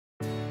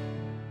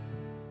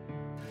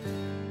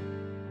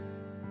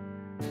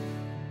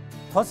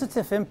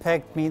Positive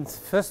impact means,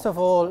 first of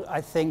all,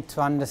 I think,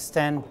 to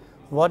understand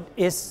what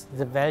is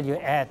the value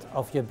add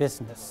of your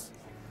business.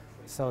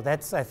 So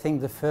that's, I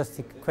think, the first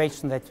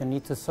equation that you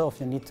need to solve.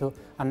 You need to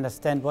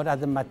understand what are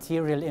the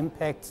material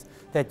impacts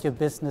that your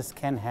business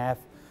can have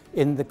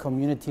in the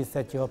communities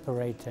that you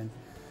operate in.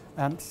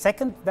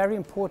 Second very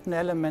important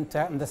element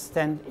to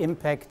understand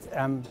impact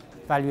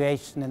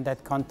valuation in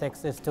that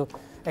context is to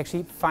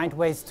actually find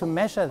ways to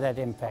measure that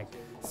impact.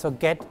 So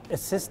get a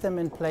system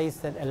in place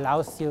that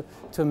allows you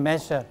to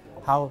measure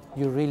how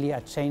you really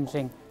are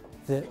changing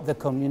the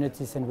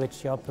communities in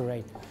which you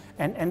operate.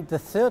 And the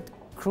third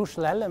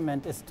crucial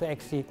element is to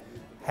actually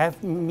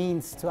have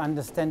means to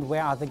understand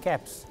where are the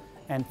gaps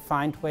and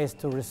find ways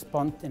to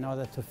respond in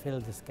order to fill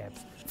these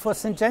gaps. For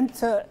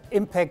Syngenta,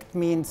 impact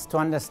means to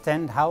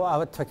understand how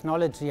our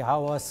technology,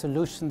 how our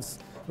solutions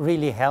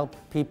really help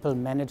people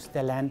manage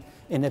their land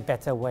in a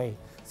better way.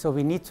 So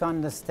we need to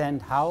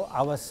understand how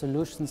our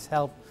solutions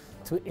help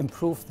to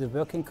improve the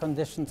working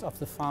conditions of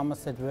the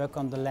farmers that work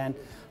on the land,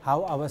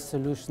 how our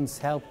solutions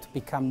help to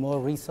become more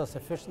resource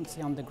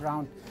efficiency on the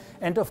ground,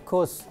 and of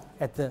course,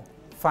 at the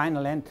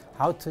final end,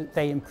 how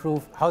they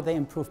improve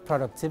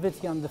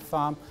productivity on the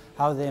farm,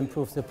 how they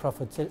improve the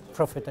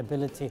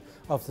profitability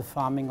of the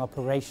farming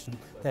operation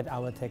that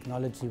our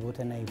technology would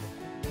enable.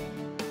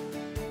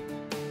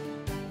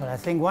 But I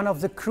think one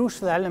of the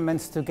crucial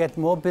elements to get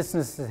more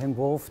businesses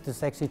involved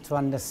is actually to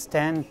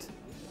understand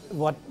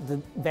what the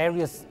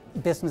various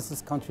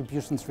businesses'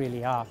 contributions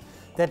really are.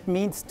 That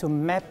means to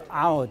map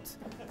out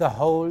the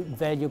whole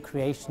value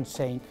creation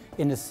chain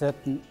in a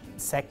certain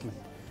segment.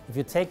 If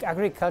you take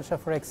agriculture,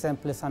 for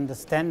example, is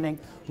understanding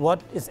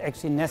what is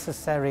actually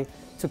necessary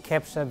to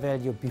capture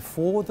value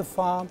before the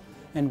farm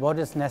and what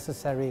is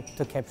necessary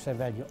to capture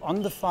value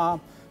on the farm,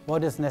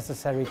 what is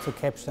necessary to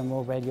capture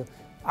more value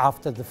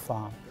after the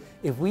farm.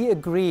 If we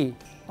agree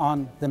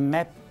on the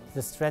map,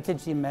 the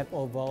strategy map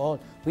overall,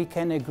 we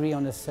can agree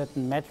on a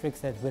certain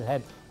metrics that will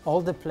help all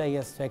the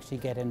players to actually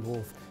get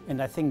involved.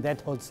 And I think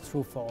that holds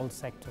true for all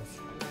sectors.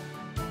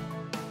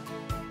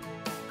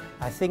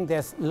 I think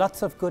there's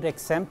lots of good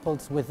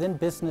examples within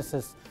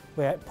businesses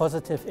where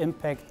positive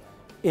impact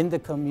in the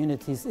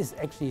communities is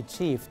actually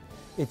achieved.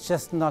 It's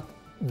just not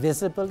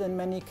visible in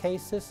many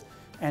cases.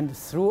 And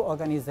through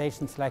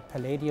organizations like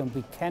Palladium,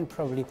 we can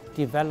probably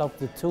develop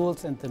the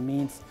tools and the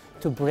means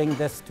to bring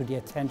this to the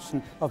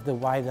attention of the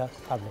wider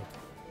public.